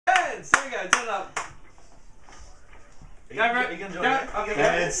seconds. Here we go. Turn it up. Go for it. You can enjoy Go. it. Okay, go.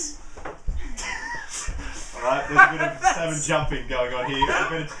 Dance. Alright, there's a bit of salmon jumping going on here. We're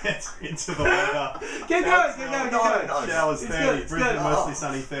going to dance into the weather. Keep going, keep going, keep going. Showers It's 30, good, it's Brisbane good. mostly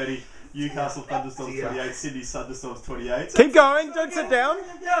sunny 30, Newcastle thunderstorms 28, Sydney thunderstorms 28. Keep going, don't sit down. Keep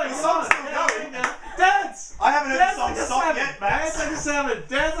going, The come song's on. still going. Dance! I haven't heard Dance the song like a stop salmon. yet, Max. Dance like a salmon.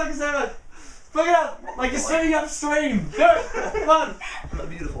 Dance like a salmon. Look it up. Like you're swimming upstream. Do it. Come on.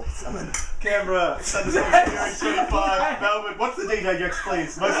 Beautiful salmon. Canberra, thunderstorms clearing 25, Melbourne, what's the DJ Jex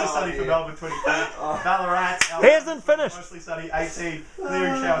please? Mostly sunny for Melbourne 25, Ballarat, He hasn't finished. Mostly sunny 18,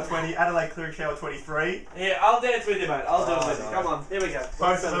 clearing shower 20, Adelaide clearing shower 23. Yeah, I'll dance with you, mate. I'll do it with you. no. Come on. Here we go.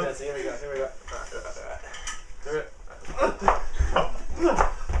 Both of them. Dancing. Here we go. Here we go. Do it.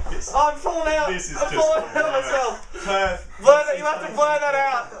 This, Oh, I'm falling out. this is I'm just falling out of myself. Perth. Blur that. You have to blur that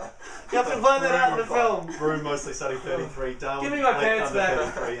out. You have to blur that out in the film. Broome mostly sunny 33, Darwin, Give me my Lake pants Thunder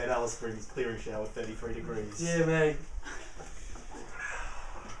back. 33, and Alice Springs clearing shower 33 degrees. Yeah, mate.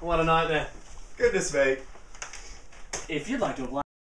 What a nightmare. Goodness me. If you'd like to apply